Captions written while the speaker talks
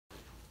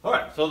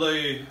right, so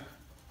the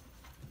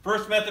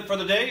first method for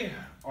the day,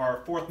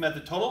 our fourth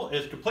method total,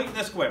 is completing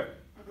the square.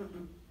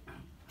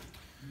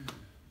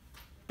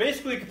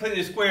 Basically, completing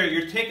the square,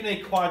 you're taking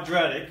a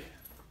quadratic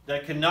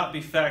that cannot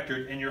be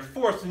factored and you're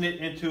forcing it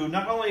into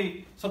not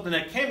only something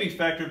that can be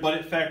factored, but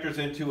it factors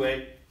into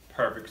a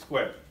perfect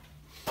square.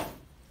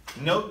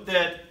 Note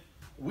that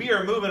we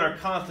are moving our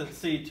constant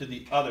c to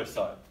the other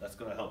side. That's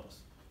going to help us.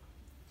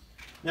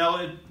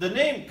 Now, the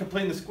name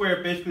completing the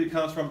square basically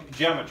comes from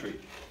geometry.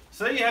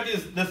 Say you have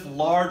this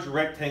large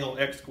rectangle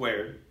x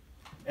squared,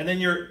 and then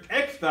your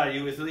x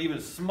value is an even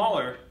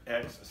smaller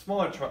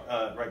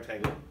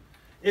rectangle.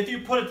 If you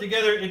put it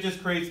together, it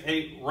just creates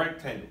a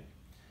rectangle.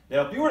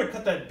 Now, if you were to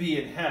cut that b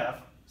in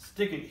half,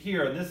 stick it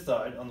here on this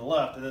side, on the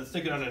left, and then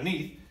stick it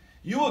underneath,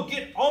 you will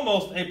get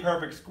almost a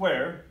perfect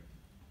square.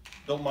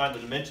 Don't mind the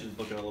dimensions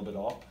looking a little bit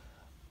off.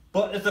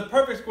 But it's a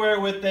perfect square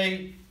with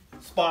a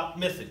spot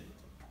missing.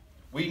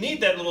 We need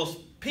that little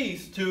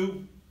piece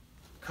to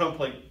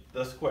complete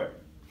the square.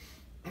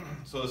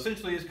 So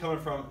essentially it's coming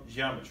from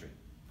geometry.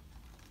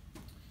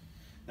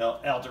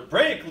 Now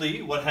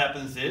algebraically what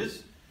happens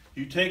is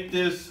you take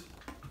this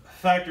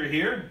factor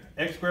here,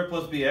 x squared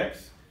plus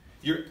bx,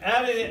 you're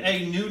adding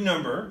a new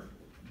number,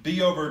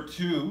 b over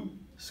 2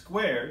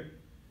 squared.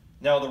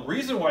 Now the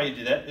reason why you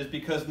do that is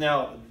because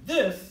now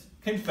this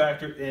can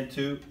factor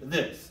into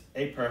this,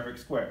 a perfect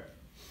square.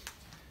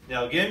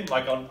 Now again,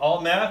 like on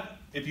all math,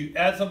 if you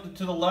add something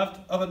to the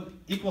left of an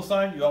equal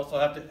sign, you also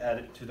have to add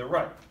it to the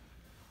right.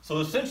 So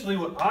essentially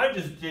what I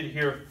just did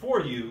here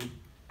for you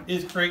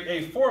is create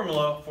a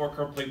formula for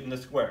completing the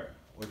square,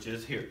 which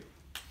is here.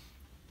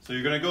 So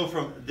you're going to go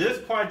from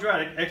this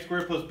quadratic, x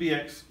squared plus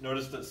bx,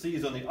 notice that c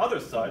is on the other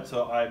side,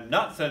 so I'm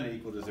not setting it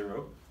equal to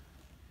 0,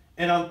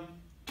 and I'm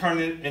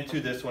turning it into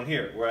this one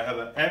here, where I have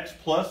an x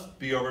plus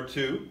b over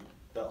 2,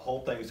 that whole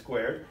thing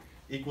squared,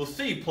 equals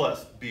c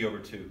plus b over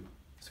 2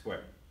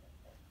 squared.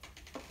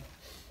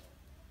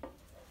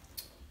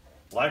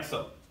 Like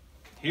so.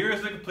 Here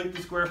is the complete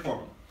the square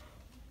formula.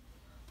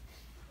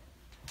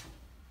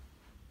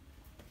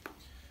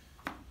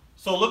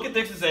 So look at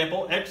this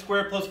example, x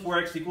squared plus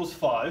 4x equals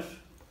 5.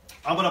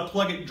 I'm going to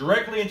plug it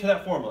directly into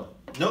that formula.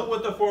 Note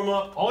with the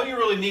formula, all you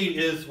really need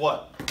is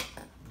what?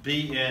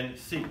 B and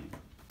C.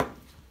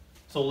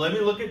 So let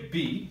me look at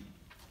B.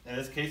 In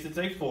this case, it's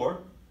a 4.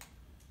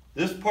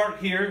 This part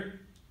here,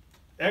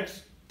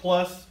 x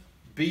plus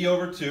b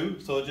over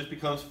 2, so it just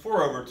becomes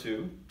 4 over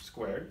 2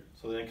 squared.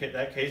 So in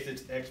that case,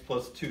 it's x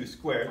plus 2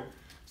 squared.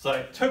 So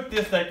I took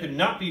this that could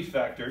not be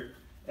factored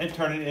and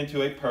turned it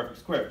into a perfect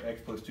square, x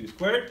plus 2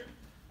 squared.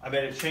 I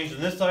made a change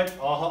on this side.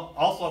 I'll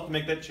also have to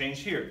make that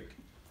change here.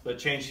 The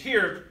change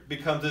here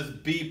becomes this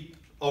b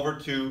over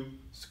 2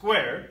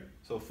 squared.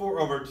 So 4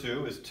 over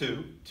 2 is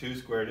 2. 2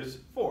 squared is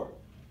 4.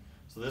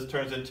 So this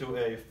turns into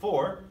a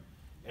 4,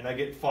 and I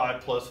get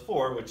 5 plus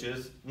 4, which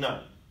is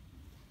 9.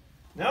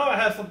 Now I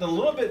have something a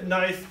little bit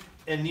nice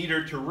and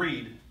neater to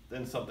read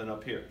than something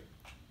up here.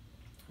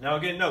 Now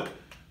again, note,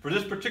 for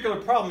this particular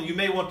problem, you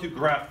may want to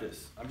graph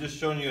this. I'm just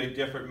showing you a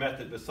different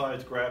method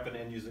besides graphing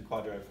and using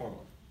quadratic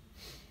formula.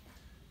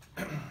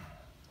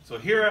 So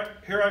here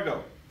I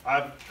go.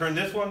 I've turned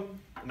this one,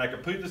 and I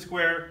complete the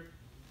square,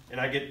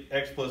 and I get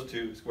x plus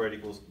 2 squared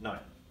equals 9.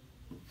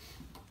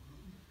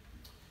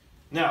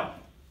 Now,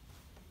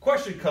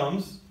 question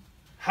comes,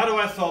 how do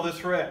I solve this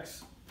for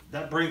x?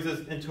 That brings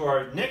us into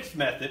our next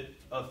method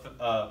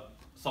of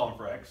solving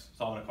for x,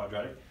 solving a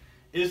quadratic,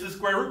 is the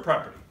square root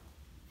property.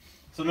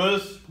 So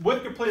notice,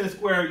 with completing the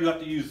square, you have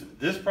to use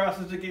this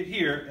process to get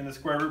here, and the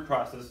square root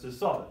process to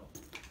solve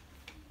it.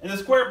 And the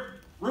square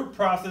root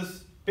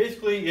process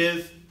basically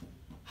is,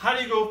 how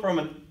do you go from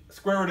a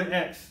square root of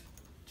x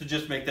to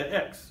just make that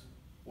x?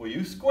 Well,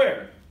 you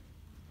square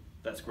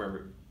that square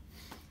root.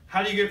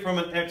 How do you get from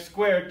an x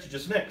squared to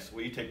just an x?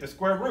 Well, you take the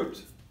square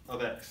root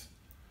of x.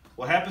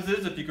 What happens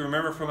is, if you can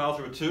remember from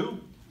Algebra 2,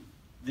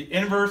 the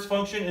inverse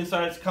function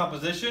inside its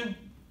composition,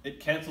 it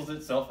cancels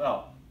itself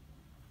out.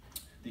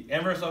 The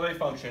inverse of a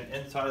function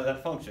inside of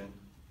that function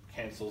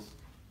cancels,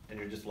 and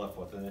you're just left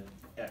with an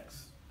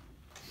x.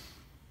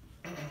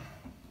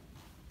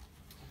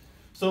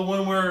 So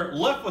when we're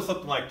left with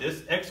something like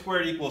this, x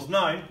squared equals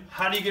 9,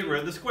 how do you get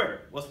rid of the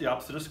square? What's the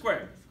opposite of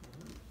square?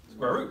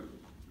 Square root.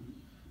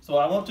 So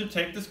I want to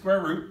take the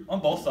square root on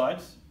both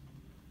sides.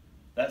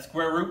 That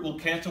square root will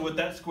cancel with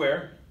that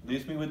square,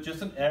 leaves me with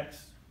just an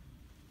x.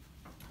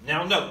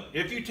 Now note,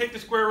 if you take the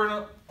square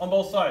root on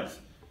both sides,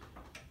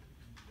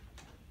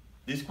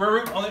 the square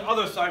root on the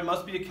other side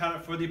must be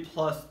accounted for the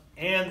plus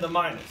and the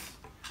minus.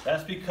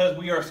 That's because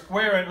we are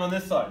squaring on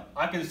this side.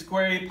 I can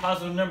square a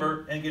positive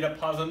number and get a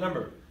positive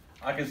number.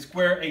 I can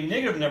square a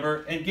negative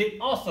number and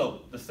get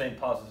also the same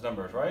positive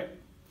numbers, right?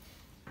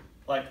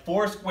 Like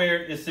 4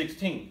 squared is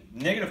 16.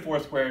 Negative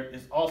 4 squared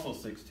is also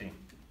 16.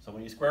 So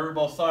when you square root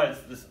both sides,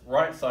 this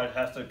right side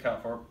has to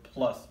account for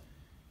plus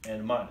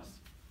and minus.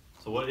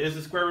 So what is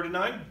the square root of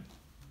 9?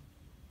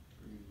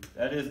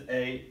 That is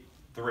a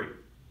 3.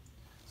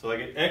 So I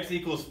get x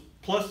equals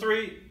plus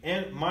 3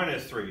 and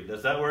minus 3.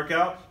 Does that work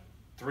out?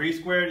 3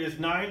 squared is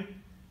 9.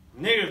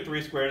 Negative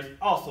 3 squared is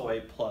also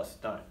a plus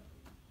 9.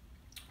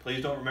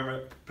 Please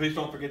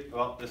don't forget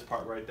about this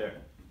part right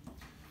there.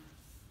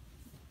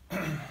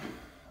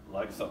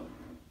 Like so.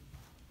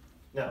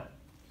 Now,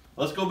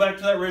 let's go back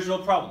to that original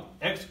problem.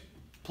 X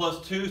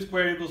plus 2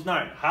 squared equals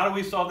 9. How do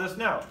we solve this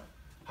now?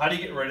 How do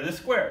you get rid of the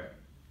square?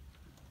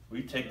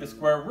 We take the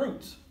square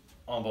roots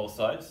on both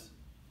sides.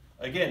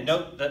 Again,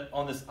 note that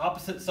on this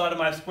opposite side of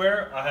my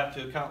square, I have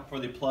to account for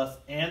the plus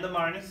and the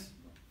minus.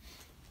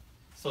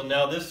 So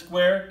now this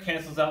square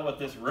cancels out with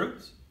this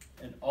root,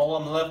 and all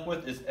I'm left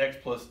with is x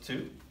plus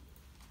 2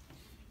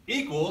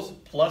 equals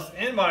plus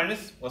and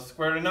minus, what's the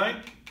square root of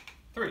 9?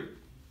 3.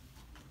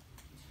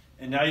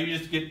 And now you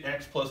just get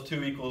x plus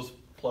 2 equals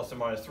plus or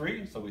minus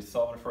 3, so we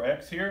solve it for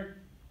x here.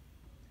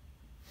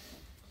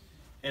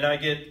 And I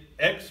get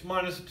x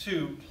minus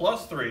 2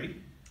 plus 3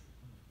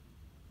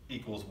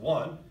 equals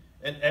 1,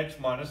 and x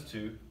minus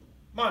 2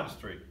 minus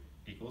 3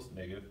 equals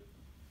negative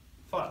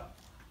 5.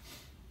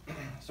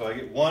 So I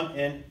get 1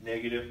 and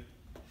negative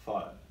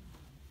 5.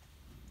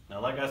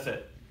 Now, like I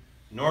said,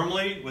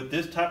 normally with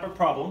this type of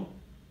problem,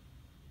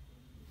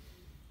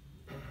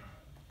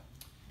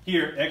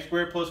 here, x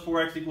squared plus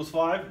 4x equals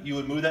 5, you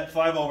would move that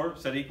 5 over,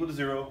 set it equal to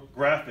 0,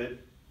 graph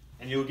it,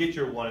 and you'll get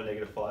your 1 and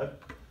negative 5.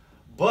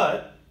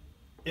 But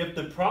if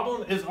the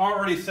problem is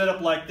already set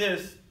up like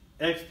this,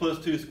 x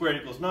plus 2 squared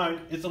equals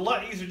 9, it's a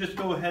lot easier just to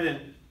go ahead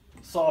and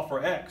solve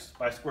for x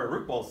by square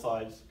root both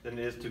sides than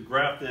it is to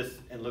graph this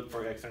and look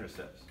for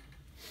x-intercepts.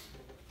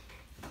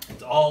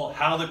 It's all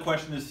how the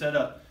question is set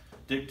up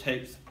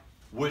dictates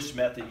which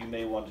method you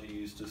may want to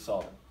use to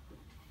solve it.